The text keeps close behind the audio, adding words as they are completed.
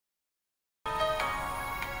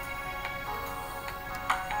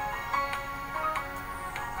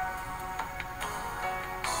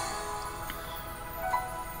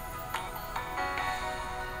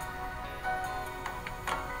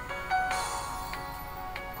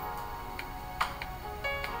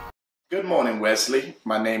Good morning, Wesley.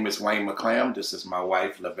 My name is Wayne McClam. This is my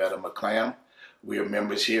wife, Lavetta McClam. We are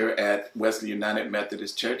members here at Wesley United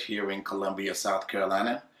Methodist Church here in Columbia, South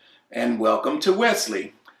Carolina. And welcome to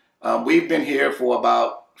Wesley. We've been here for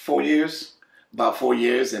about 4 years,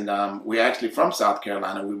 and we're actually from South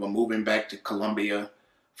Carolina. We were moving back to Columbia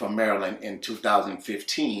from Maryland in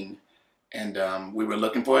 2015. And we were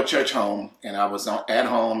looking for a church home, and I was at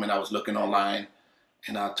home and I was looking online,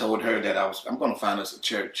 and I told her that I'm going to find us a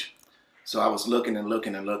church. So I was looking and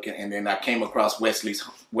looking and looking, and then I came across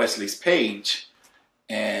Wesley's page,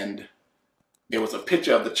 and there was a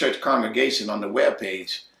picture of the church congregation on the web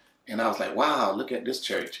page, and I was like, wow, look at this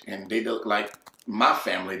church. And they look like my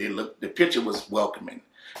family. The picture was welcoming.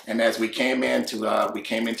 And as we came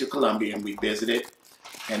into Columbia and we visited,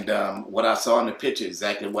 and what I saw in the picture,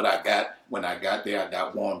 exactly what I got when I got there. I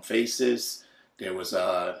got warm faces. It was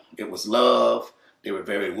love. They were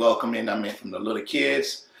very welcoming. I mean, from the little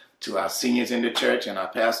kids to our seniors in the church and our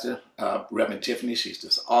pastor, Reverend Tiffany. She's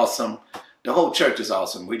just awesome. The whole church is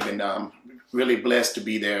awesome. We've been really blessed to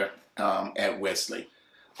be there at Wesley.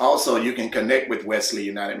 Also, you can connect with Wesley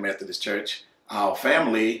United Methodist Church, our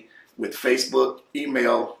family, with Facebook,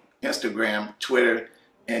 email, Instagram, Twitter,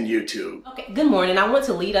 and YouTube. Okay, good morning. I want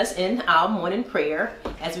to lead us in our morning prayer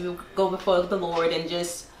as we go before the Lord and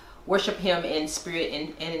just worship Him in spirit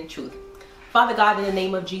and in truth. Father God, in the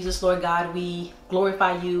name of Jesus, Lord God, we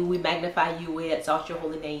glorify you, we magnify you, we exalt your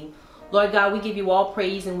holy name. Lord God, we give you all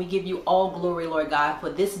praise and we give you all glory, Lord God, for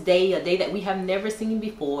this day, a day that we have never seen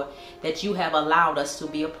before, that you have allowed us to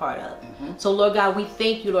be a part of. So, Lord God, we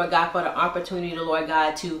thank you, Lord God, for the opportunity, Lord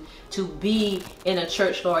God, to be in a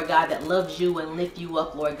church, Lord God, that loves you and lift you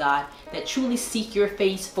up, Lord God, that truly seek your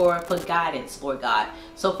face for guidance, Lord God.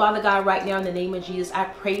 So, Father God, right now in the name of Jesus, I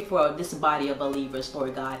pray for this body of believers,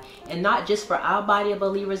 Lord God, and not just for our body of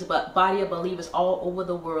believers, but body of believers all over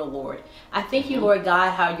the world, Lord. I thank you, Lord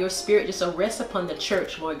God, how your spirit just arrests upon the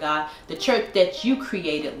church, Lord God, the church that you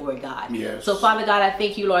created, Lord God. Yes. So, Father God, I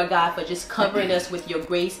thank you, Lord God, for just covering us with your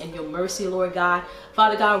grace and your mercy, Lord God.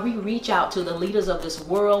 Father God, we reach out to the leaders of this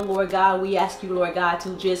world, Lord God. We ask you, Lord God,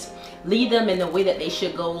 to just lead them in the way that they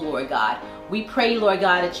should go, Lord God. We pray, Lord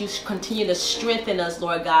God, that you continue to strengthen us,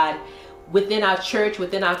 Lord God, within our church,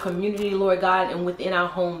 within our community, Lord God, and within our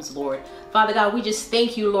homes, Lord. Father God, we just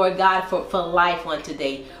thank you, Lord God, for life on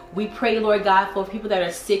today. We pray, Lord God, for people that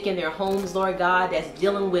are sick in their homes, Lord God, that's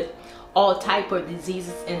dealing with all type of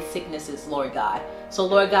diseases and sicknesses, Lord God. So,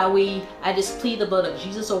 Lord God, I just plead the blood of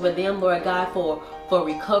Jesus over them, Lord God, for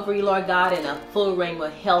recovery, Lord God, and a full reign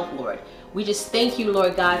of health, Lord. We just thank you,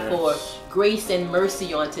 Lord God, for grace and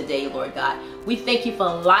mercy on today, Lord God. We thank you for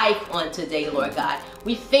life on today, Lord God.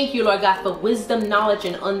 We thank you, Lord God, for wisdom, knowledge,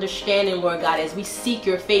 and understanding, Lord God, as we seek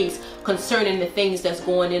your face concerning the things that's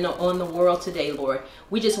going on the world today, Lord.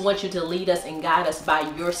 We just want you to lead us and guide us by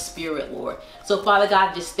your spirit, Lord. So, Father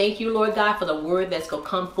God, just thank you, Lord God, for the word that's going to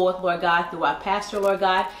come forth, Lord God, through our pastor, Lord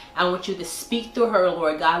God. I want you to speak through her,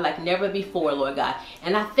 Lord God, like never before, Lord God.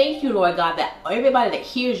 And I thank you, Lord God, that everybody that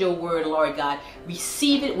hears your word, Lord God,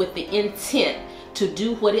 receive it with the intent to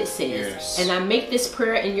do what it says. Yes. And I make this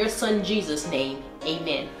prayer in your son Jesus' name.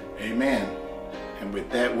 Amen. Amen. And with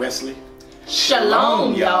that, Wesley,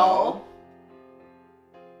 Shalom, y'all.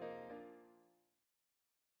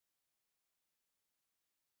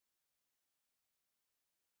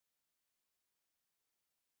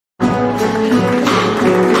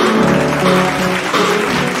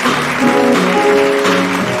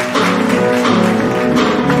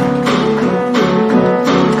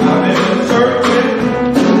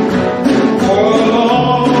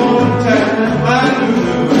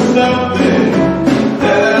 Something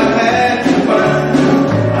that I had to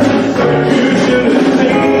find.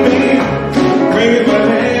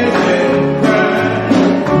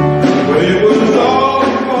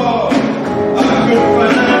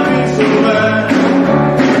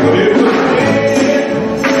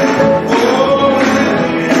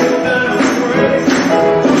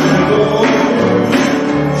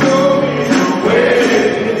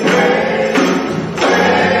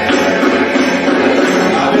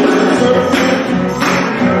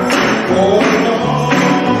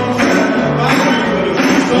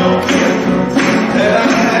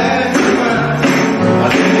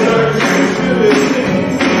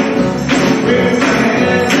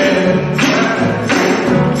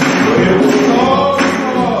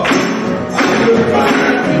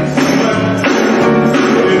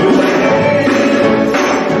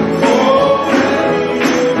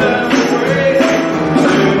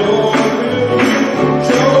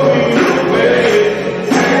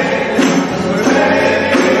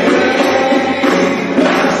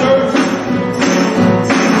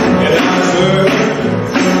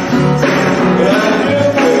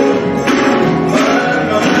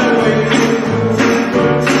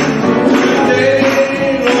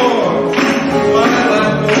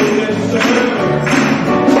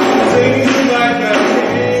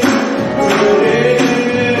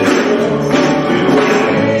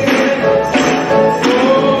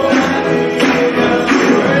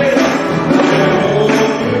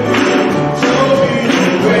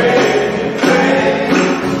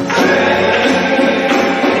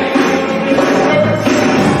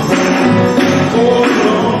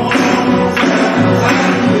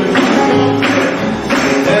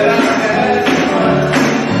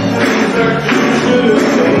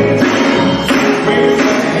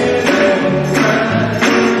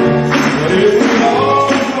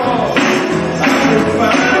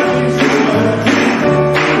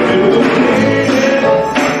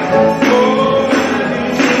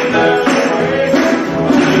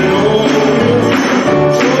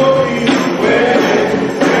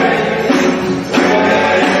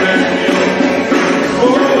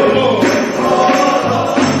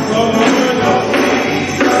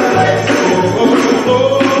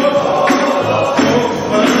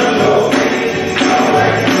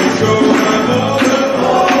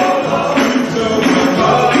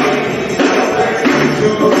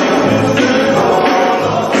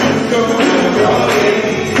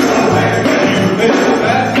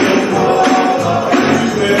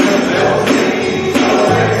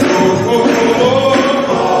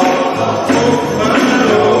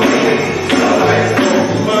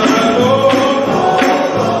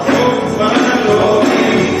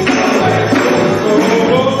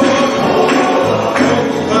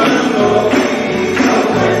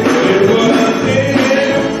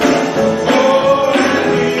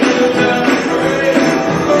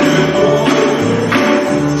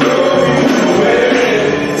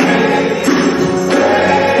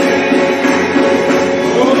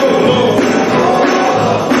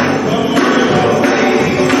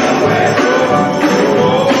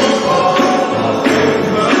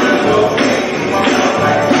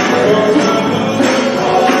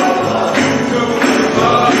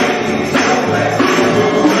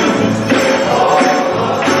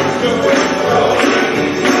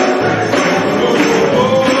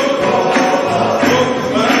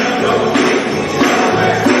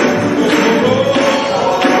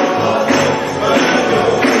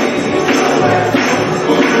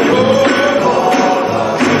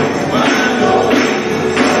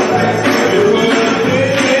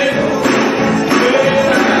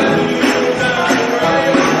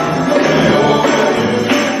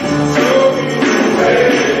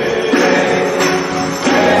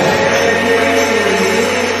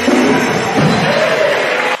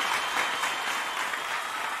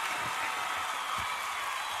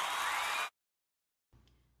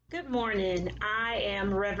 morning. I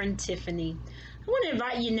am Reverend Tiffany. I want to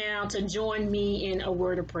invite you now to join me in a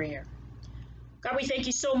word of prayer. God, we thank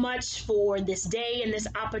you so much for this day and this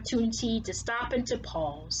opportunity to stop and to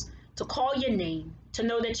pause, to call your name, to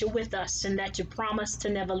know that you're with us and that you promise to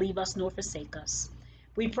never leave us nor forsake us.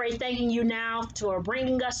 We pray thanking you now for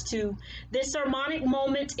bringing us to this sermonic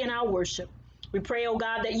moment in our worship. We pray, oh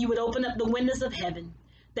God, that you would open up the windows of heaven,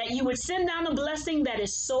 that you would send down a blessing that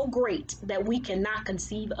is so great that we cannot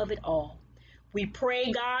conceive of it all. We pray,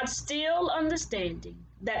 God, still understanding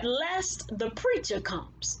that lest the preacher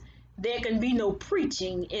comes, there can be no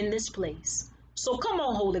preaching in this place. So come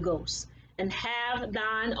on, Holy Ghost, and have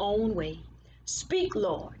thine own way. Speak,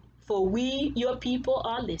 Lord, for we, your people,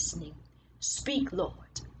 are listening. Speak,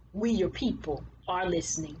 Lord, we, your people, are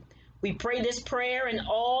listening. We pray this prayer and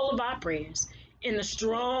all of our prayers in the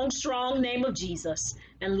strong, strong name of Jesus.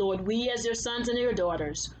 And Lord, we as your sons and your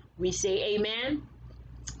daughters, we say amen,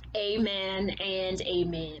 amen, and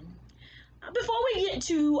amen. Before we get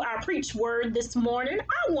to our preach word this morning,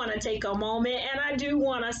 I want to take a moment and I do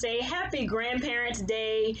want to say happy Grandparents'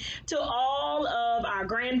 Day to all of our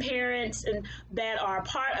grandparents and that are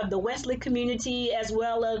part of the Wesley community, as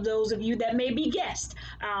well as those of you that may be guests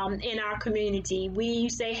in our community. We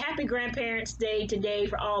say happy Grandparents' Day today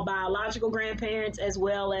for all biological grandparents, as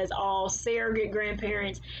well as all surrogate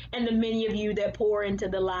grandparents, and the many of you that pour into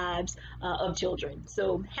the lives of children.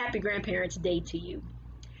 So happy Grandparents' Day to you.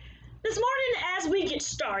 This morning, as we get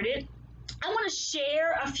started, I want to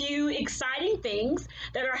share a few exciting things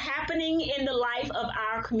that are happening in the life of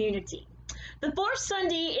our community. The fourth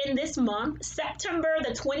Sunday in this month, September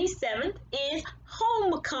the 27th, is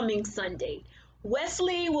Homecoming Sunday.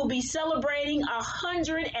 Wesley will be celebrating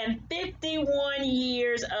 151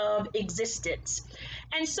 years of existence.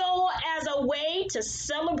 And so as a way to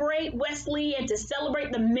celebrate Wesley and to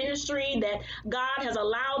celebrate the ministry that God has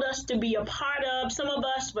allowed us to be a part of, some of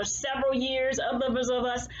us for several years, others of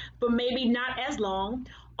us for maybe not as long,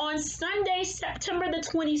 on Sunday, September the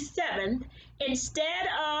 27th, instead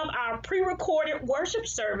of our pre-recorded worship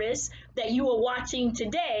service that you are watching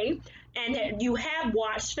today, and that you have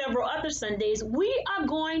watched several other Sundays, we are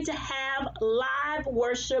going to have live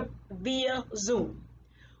worship via Zoom.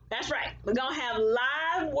 That's right. We're going to have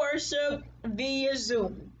live worship via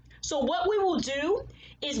Zoom. So what we will do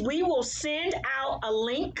is we will send out a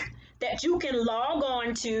link that you can log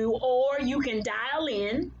on to, or you can dial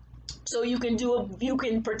in. So you can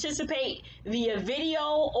participate via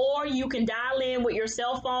video, or you can dial in with your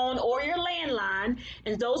cell phone or your landline.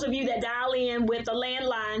 And those of you that dial in with a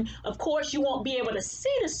landline, of course, you won't be able to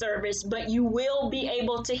see the service, but you will be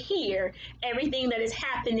able to hear everything that is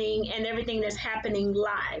happening and everything that's happening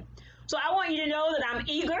live. So I want you to know that I'm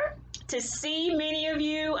eager to see many of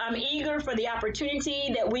you. I'm eager for the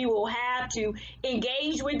opportunity that we will have to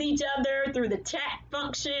engage with each other through the chat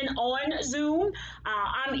function on Zoom.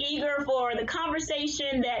 I'm eager for the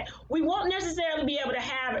conversation that we won't necessarily be able to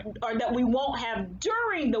have, or that we won't have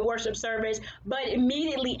during the worship service, but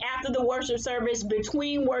immediately after the worship service,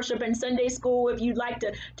 between worship and Sunday school. If you'd like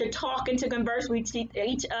to talk and to converse with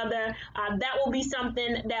each other, that will be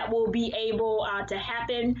something that will be able to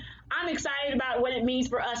happen. I'm excited about what it means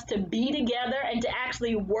for us to be together and to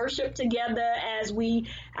actually worship together, as we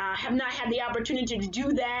have not had the opportunity to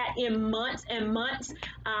do that in months and months. And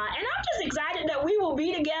I'm just excited that we will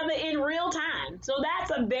be together in real time. So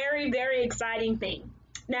that's a very, very exciting thing.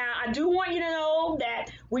 Now, I do want you to know that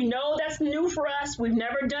we know that's new for us. We've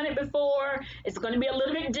never done it before. It's going to be a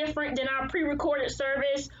little bit different than our pre-recorded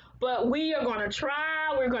service, but we are going to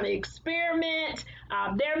try. We're going to experiment.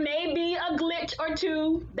 There may be a glitch or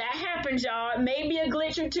two. That happens, y'all. It may be a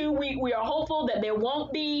glitch or two. We are hopeful that there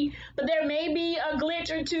won't be, but there may be a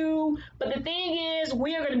glitch or two. But the thing is,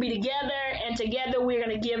 we are going to be together, and together we're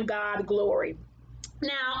going to give God glory.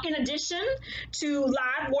 Now, in addition to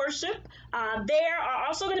live worship, there are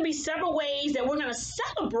also going to be several ways that we're going to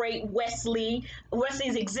celebrate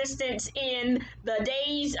Wesley's existence in the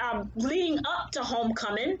days leading up to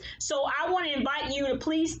homecoming. So I want to invite you to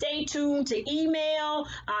please stay tuned to email,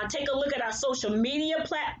 take a look at our social media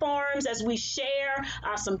platforms as we share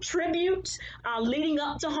some tributes leading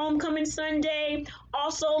up to homecoming Sunday.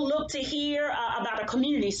 Also look to hear about a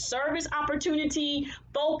community service opportunity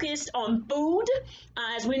focused on food.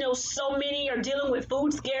 As we know, so many are dealing with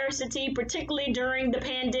food scarcity, particularly during the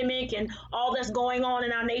pandemic and all that's going on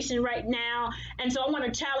in our nation right now. And so I want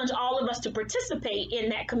to challenge all of us to participate in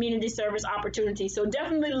that community service opportunity. So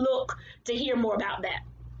definitely look to hear more about that.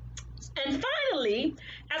 And finally,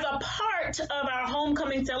 as a part of our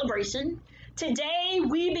homecoming celebration, today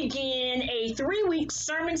we begin a 3-week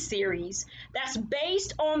sermon series that's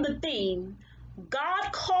based on the theme,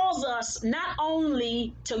 God calls us not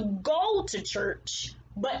only to go to church,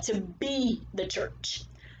 but to be the church.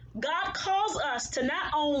 God calls us to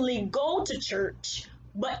not only go to church,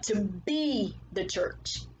 but to be the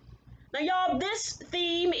church. Now, y'all, this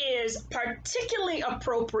theme is particularly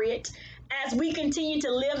appropriate as we continue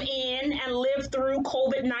to live in and live through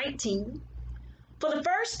COVID-19. For the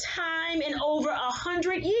first time in over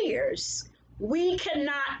 100 years, we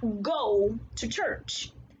cannot go to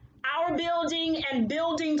church. Our building and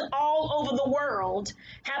buildings all over the world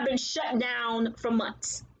have been shut down for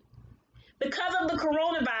months. Because of the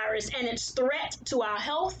coronavirus and its threat to our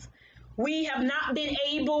health, we have not been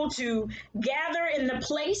able to gather in the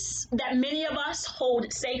place that many of us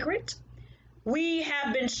hold sacred. We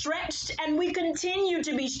have been stretched and we continue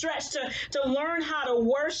to be stretched to learn how to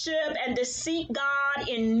worship and to seek God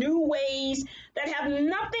in new ways that have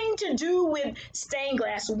nothing to do with stained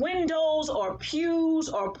glass windows or pews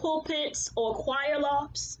or pulpits or choir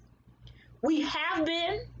lofts. We have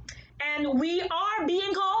been and we are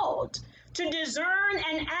being called to discern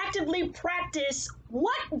and actively practice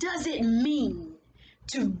what does it mean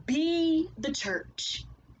to be the church?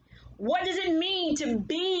 What does it mean to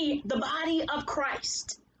be the body of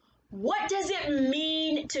Christ? What does it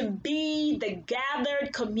mean to be the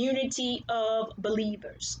gathered community of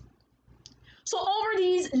believers? So over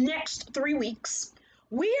these next 3 weeks,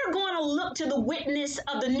 we are going to look to the witness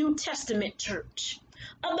of the New Testament church,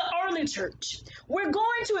 of the early church. We're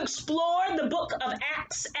going to explore the book of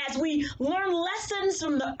Acts as we learn lessons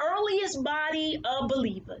from the earliest body of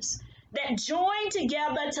believers that join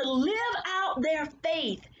together to live out their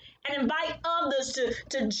faith and invite others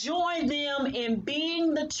to join them in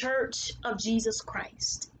being the church of Jesus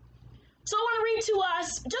Christ. So I want to read to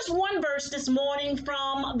us just one verse this morning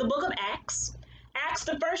from the book of Acts, Acts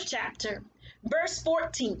the first chapter, verse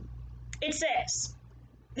 14. It says,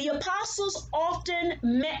 "The apostles often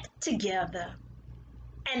met together,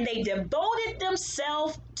 and they devoted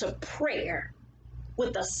themselves to prayer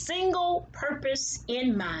with a single purpose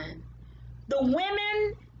in mind. The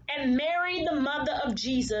women and Mary, the mother of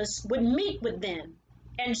Jesus, would meet with them,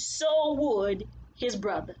 and so would his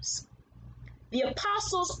brothers." The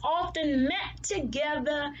apostles often met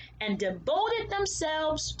together and devoted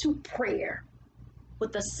themselves to prayer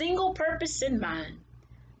with a single purpose in mind.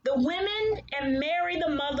 The women and Mary, the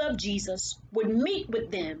mother of Jesus, would meet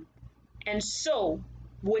with them, and so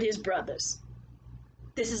would his brothers.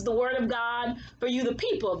 This is the word of God for you, the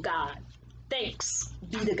people of God. Thanks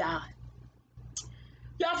be to God.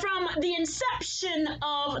 Y'all, from the inception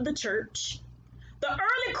of the church, the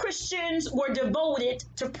early Christians were devoted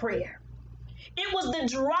to prayer. It was the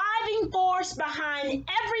driving force behind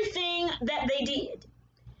everything that they did.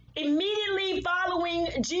 Immediately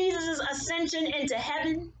following Jesus' ascension into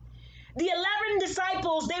heaven, the 11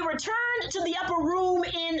 disciples, they returned to the upper room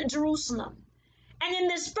in Jerusalem. And in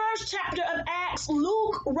this first chapter of Acts,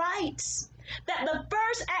 Luke writes that the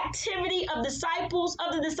first activity of the disciples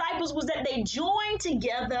was that they joined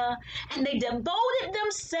together and they devoted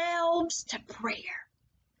themselves to prayer.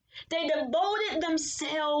 They devoted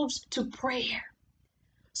themselves to prayer.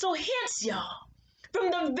 So hence, y'all,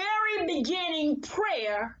 from the very beginning,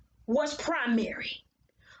 prayer was primary.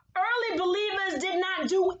 Early believers did not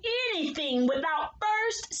do anything without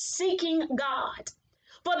first seeking God,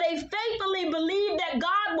 for they faithfully believed that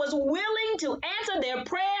God was willing to answer their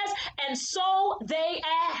prayers, and so they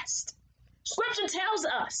asked. Scripture tells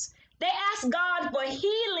us they asked God for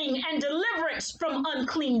healing and deliverance from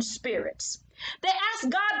unclean spirits. They asked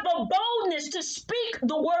God for boldness to speak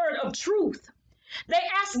the word of truth. They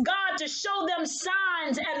asked God to show them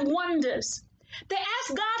signs and wonders. They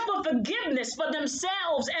asked God for forgiveness for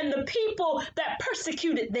themselves and the people that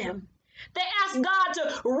persecuted them. They asked God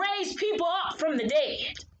to raise people up from the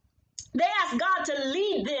dead. They asked God to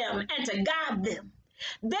lead them and to guide them.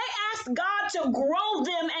 They asked God to grow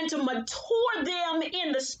them and to mature them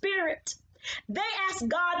in the spirit. They asked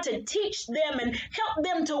God to teach them and help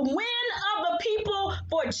them to win other people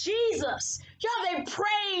for Jesus. Y'all, they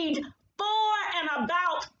prayed for and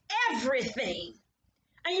about everything.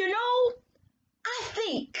 And you know, I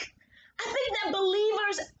think that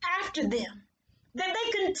believers after them, that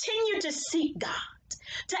they continue to seek God,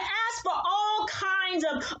 to ask for all kinds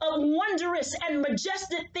of wondrous and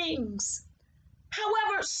majestic things.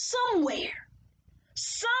 However, somewhere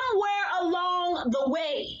along the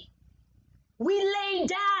way, we lay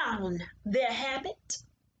down their habit.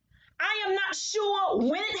 I am not sure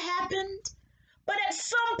when it happened, but at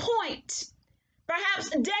some point, perhaps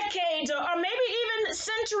decades or maybe even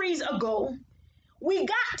centuries ago, we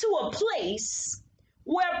got to a place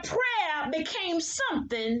where prayer became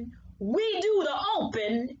something we do the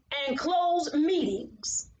open and close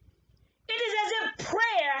meetings. It is as if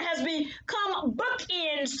prayer has become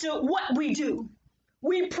bookends to what we do.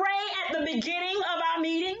 We pray at the beginning of our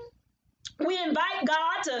meeting. We invite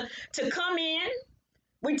God to come in.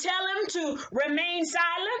 We tell him to remain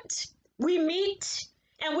silent. We meet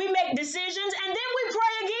and we make decisions, and then we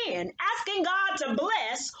pray again, asking God to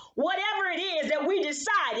bless whatever it is that we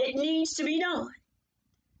decided needs to be done.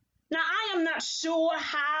 Now, I am not sure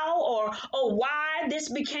how or why this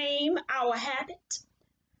became our habit.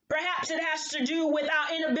 Perhaps it has to do with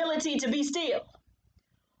our inability to be still,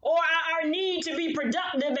 or our need to be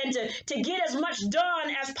productive and to get as much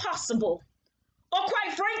done as possible. Or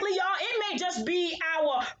quite frankly, y'all, it may just be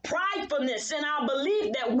our pridefulness and our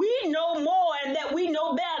belief that we know more and that we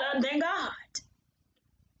know better than God.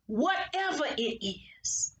 Whatever it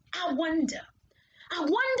is, I wonder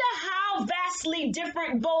how vastly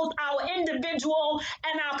different both our individual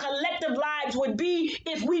and our collective lives would be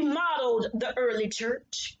if we modeled the early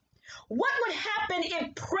church. What would happen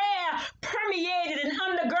if prayer permeated and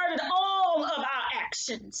undergirded all of our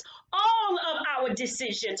actions, all of our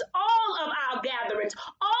decisions, all of our gatherings,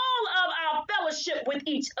 all of our fellowship with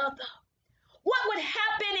each other? What would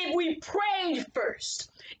happen if we prayed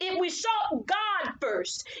first, if we sought God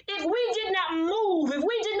first, if we did not move, if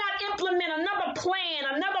we did not implement another plan,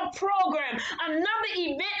 another program, another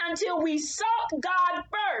event until we sought God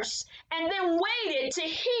first and then waited to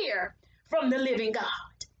hear from the living God?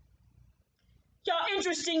 Y'all,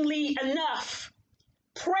 interestingly enough,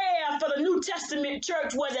 prayer for the New Testament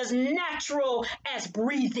church was as natural as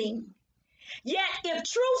breathing. Yet, if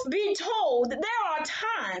truth be told, there are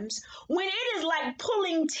times when it is like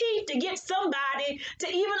pulling teeth to get somebody to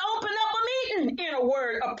even open up a meeting in a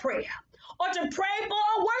word of prayer, or to pray for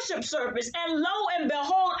a worship service. And lo and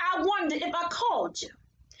behold, I wonder if I called you.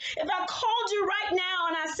 If I called you right now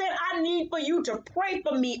and I said, I need for you to pray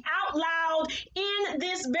for me out loud in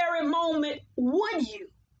this very moment, would you?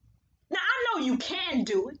 Now, I know you can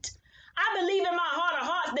do it. I believe in my heart of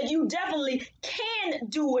hearts that you definitely can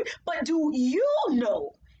do it, but do you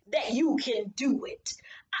know that you can do it?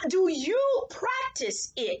 Do you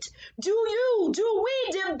practice it? Do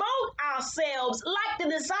we devote ourselves like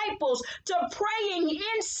the disciples to praying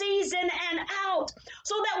in season and out,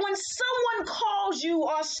 so that when someone calls you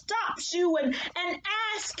or stops you and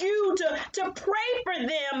asks you to pray for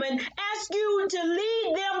them and ask you to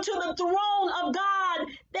lead them to the throne of God,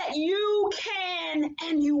 that you can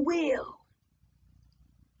and you will?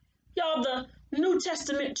 Y'all, the New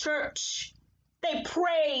Testament church, they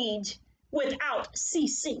prayed without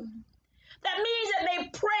ceasing. That means that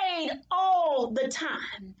they prayed all the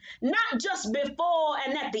time, not just before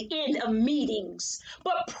and at the end of meetings,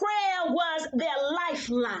 but prayer was their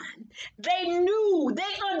lifeline. They knew,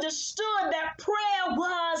 they understood that prayer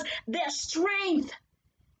was their strength.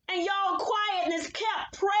 And y'all, quietness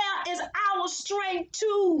kept. Prayer is our strength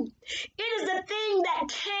too. It is the thing that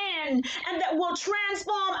can and that will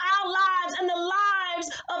transform our lives and the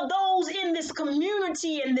lives of those in this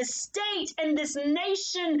community, in this state, in this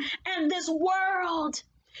nation, and this world.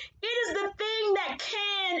 It is the thing that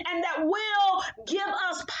can and that will give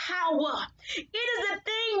us power. It is the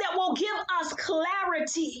thing that will give us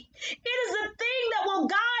clarity. It is the thing that will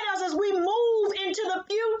guide us as we move into the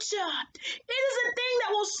future. It is the thing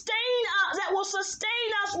that will sustain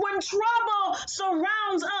us when trouble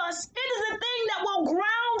surrounds us. It is the thing that will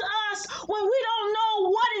ground us when we don't know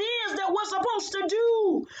what it is that we're supposed to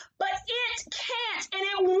do. But it can't and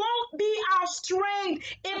it won't be our strength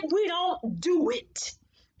if we don't do it.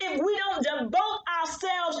 If we don't devote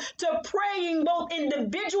ourselves to praying both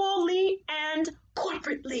individually and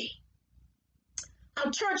corporately. Our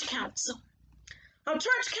church council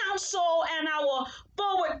and our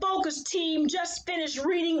Forward Focus team just finished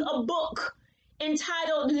reading a book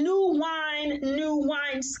entitled New Wine, New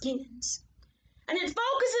Wineskins. And it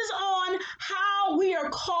focuses on how we are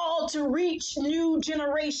called to reach new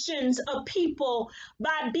generations of people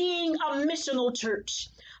by being a missional church,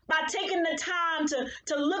 by taking the time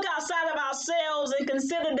to look outside of ourselves and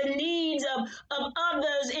consider the needs of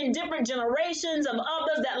others in different generations, of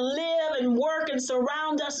others that live and work and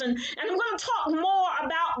surround us. And I'm going to talk more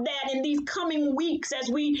about that in these coming weeks as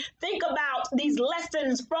we think about these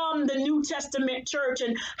lessons from the New Testament church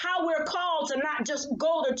and how we're called to not just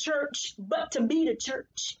go to church, but to be the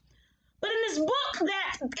church. But in this book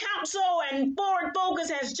that Council and Forward Focus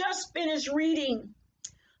has just finished reading,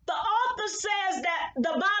 the author says that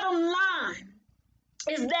the bottom line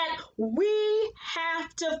is that we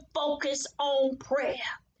have to focus on prayer.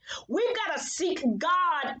 We've got to seek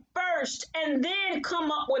God first and then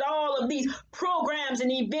come up with all of these programs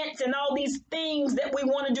and events and all these things that we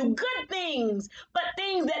want to do. Good things, but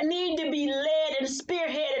things that need to be led and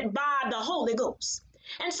spearheaded by the Holy Ghost.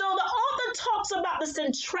 And so the author talks about the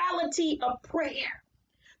centrality of prayer,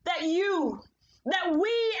 that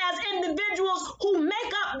we as individuals who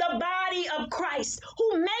make up the body of Christ,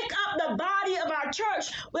 who make up the body of our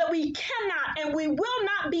church, that we cannot and we will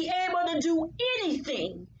not be able to do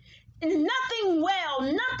anything, nothing well,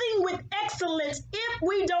 nothing with excellence if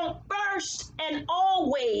we don't first and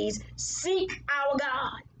always seek our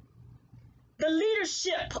God. The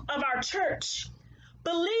leadership of our church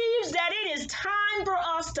believes that it is time for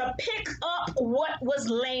us to pick up what was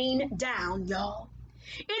laid down, y'all.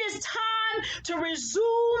 It is time to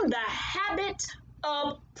resume the habit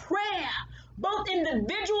of prayer, both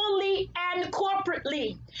individually and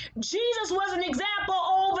corporately. Jesus was an example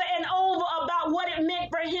over and over about what it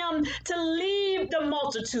meant for him to leave the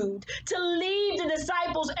multitude, to leave the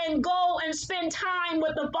disciples and go and spend time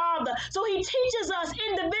with the Father. So he teaches us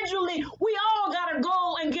individually, we all got to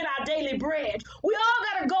go and get our daily bread. We all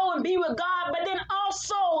got to go and be with God, but then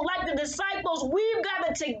also, like the disciples, we've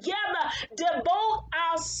got to together devote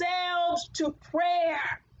ourselves to prayer.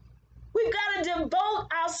 We've got to devote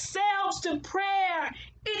ourselves to prayer.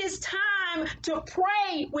 It is time to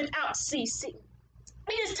pray without ceasing.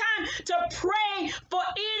 It is time to pray for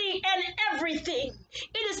any and everything.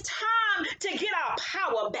 It is time to get our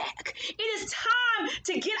power back. It is time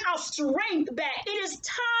to get our strength back. It is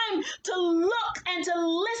time to look and to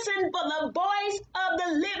listen for the voice of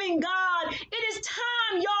the living God. It is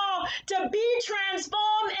time, y'all, to be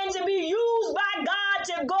transformed and to be used by God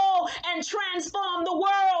to go and transform the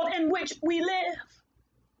world in which we live.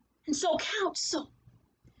 And so Council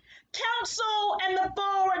and the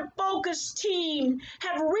Forward Focus team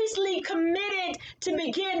have recently committed to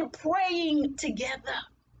begin praying together.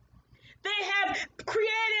 They have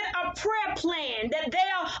created a prayer plan that they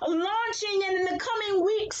are launching, and in the coming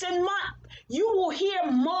weeks and months, you will hear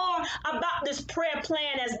more about this prayer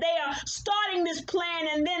plan as they are starting this plan,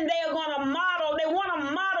 and then they are going to want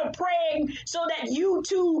to model praying so that you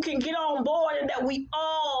too can get on board and that we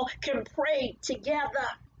all can pray together.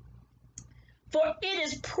 For it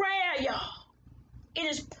is prayer, y'all. It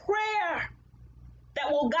is prayer that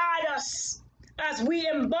will guide us as we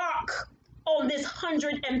embark on this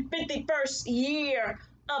 151st year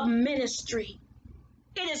of ministry.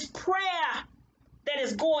 It is prayer that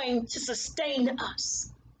is going to sustain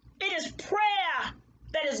us. It is prayer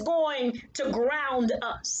that is going to ground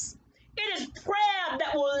us. It is prayer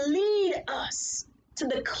that will lead us to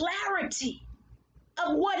the clarity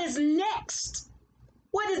of what is next.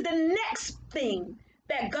 What is the next thing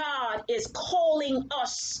that God is calling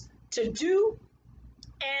us to do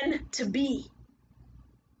and to be?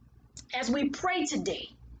 As we pray today,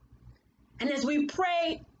 and as we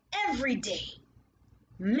pray every day,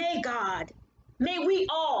 may we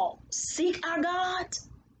all seek our God,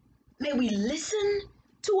 may we listen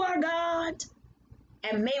to our God,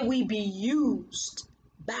 and may we be used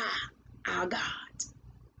by our God.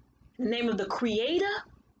 In the name of the Creator,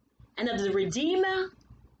 and of the Redeemer,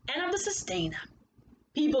 and of the Sustainer,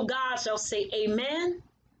 people of God shall say amen,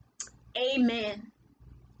 amen,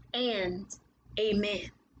 and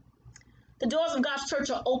amen. The doors of God's church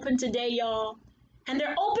are open today, y'all. And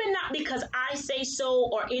they're open not because I say so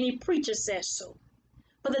or any preacher says so.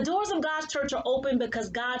 But the doors of God's church are open because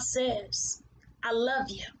God says, I love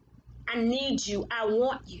you. I need you. I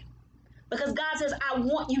want you. Because God says, I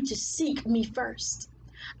want you to seek me first.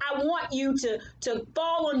 I want you to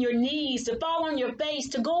fall on your knees, to fall on your face,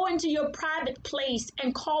 to go into your private place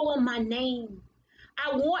and call on my name.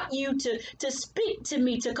 I want you to speak to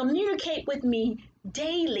me, to communicate with me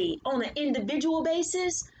daily on an individual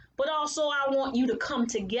basis, but also I want you to come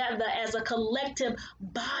together as a collective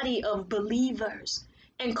body of believers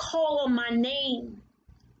and call on my name,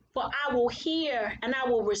 for I will hear and I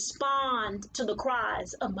will respond to the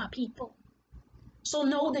cries of my people. So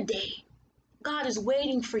know today, God is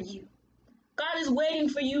waiting for you. God is waiting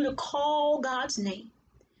for you to call God's name,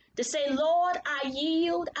 to say, Lord, I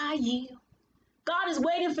yield, I yield. God is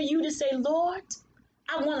waiting for you to say, Lord,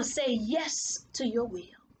 I want to say yes to your will.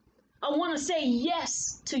 I want to say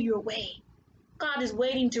yes to your way. God is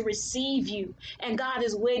waiting to receive you, and God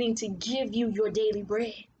is waiting to give you your daily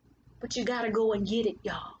bread. But you got to go and get it,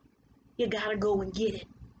 y'all. You got to go and get it.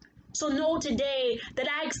 So know today that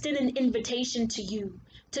I extend an invitation to you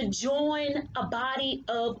to join a body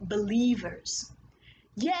of believers.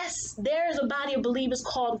 Yes, there is a body of believers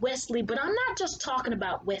called Wesley, but I'm not just talking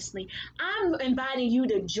about Wesley. I'm inviting you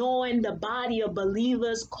to join the body of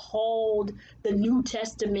believers called the New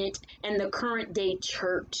Testament and the current day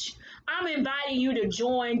church. I'm inviting you to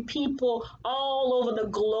join people all over the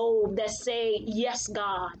globe that say, yes,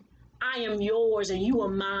 God, I am yours and you are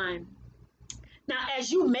mine. Now,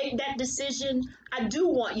 as you make that decision, I do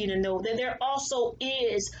want you to know that there also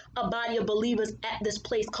is a body of believers at this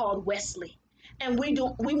place called Wesley. And we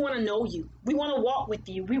want to know you. We want to walk with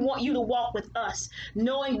you. We want you to walk with us,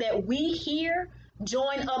 knowing that we here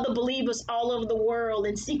join other believers all over the world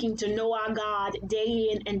in seeking to know our God day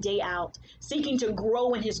in and day out, seeking to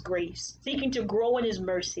grow in his grace, seeking to grow in his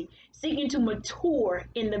mercy, seeking to mature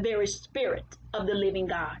in the very spirit of the living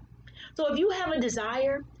God. So if you have a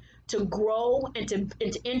desire to grow and to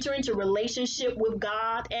enter into relationship with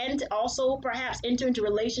God, and also perhaps enter into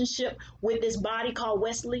relationship with this body called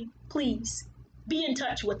Wesley, please be in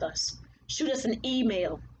touch with us. Shoot us an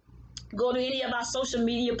email. Go to any of our social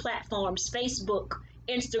media platforms, Facebook,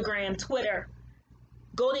 Instagram, Twitter.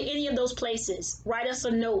 Go to any of those places. Write us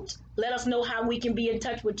a note. Let us know how we can be in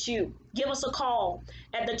touch with you. Give us a call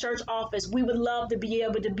at the church office. We would love to be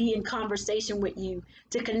able to be in conversation with you,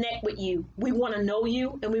 to connect with you. We want to know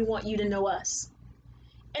you and we want you to know us.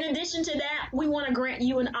 In addition to that, we want to grant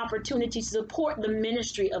you an opportunity to support the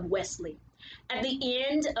ministry of Wesley. At the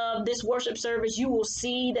end of this worship service, you will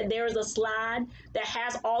see that there is a slide that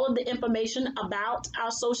has all of the information about our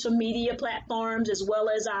social media platforms as well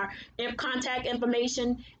as our contact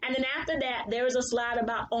information. And then after that, there is a slide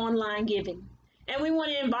about online giving. And we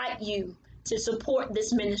want to invite you to support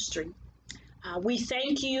this ministry. We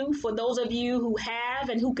thank you for those of you who have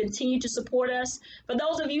and who continue to support us. For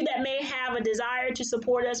those of you that may have a desire to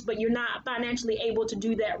support us, but you're not financially able to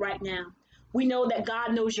do that right now, we know that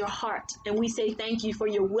God knows your heart, and we say thank you for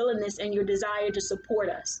your willingness and your desire to support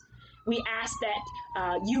us. We ask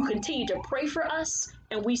that you continue to pray for us,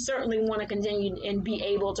 and we certainly want to continue and be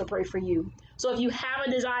able to pray for you. So if you have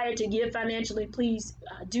a desire to give financially, please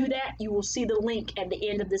do that. You will see the link at the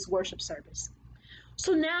end of this worship service.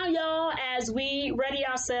 So now, y'all, as we ready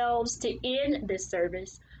ourselves to end this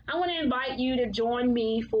service, I want to invite you to join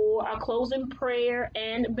me for our closing prayer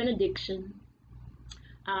and benediction.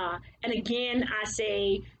 And again, I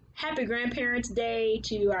say happy Grandparents' Day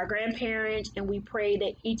to our grandparents, and we pray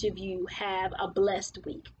that each of you have a blessed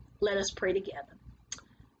week. Let us pray together.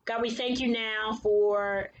 God, we thank you now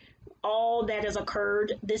for all that has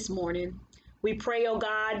occurred this morning. We pray, oh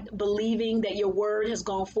God, believing that your word has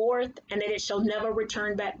gone forth and that it shall never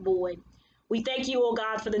return back void. We thank you, oh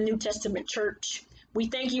God, for the New Testament church. We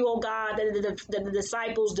thank you, oh God, that the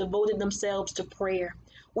disciples devoted themselves to prayer.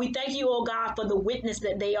 We thank you, oh God, for the witness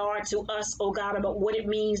that they are to us, oh God, about what it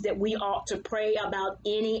means that we ought to pray about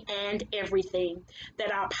any and everything,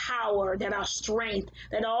 that our power, that our strength,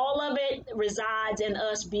 that all of it resides in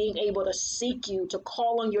us being able to seek you, to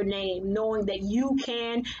call on your name, knowing that you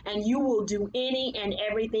can and you will do any and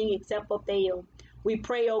everything except for fail. We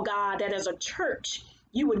pray, oh God, that as a church,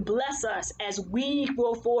 you would bless us as we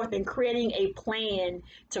go forth in creating a plan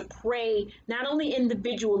to pray, not only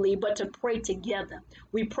individually, but to pray together.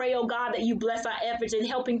 We pray, oh God, that you bless our efforts in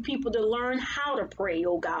helping people to learn how to pray,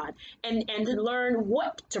 oh God, and to learn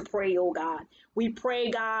what to pray, oh God. We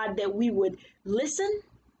pray, God, that we would listen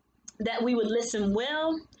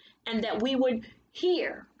well, and that we would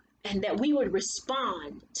hear, and that we would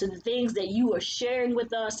respond to the things that you are sharing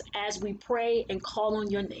with us as we pray and call on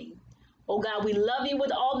your name. Oh God, we love you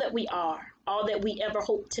with all that we are, all that we ever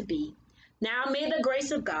hope to be. Now may the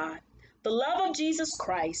grace of God, the love of Jesus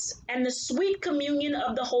Christ, and the sweet communion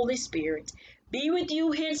of the Holy Spirit be with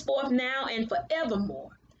you henceforth, now, and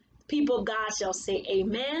forevermore. The people of God shall say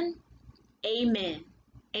amen, amen,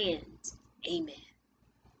 and amen.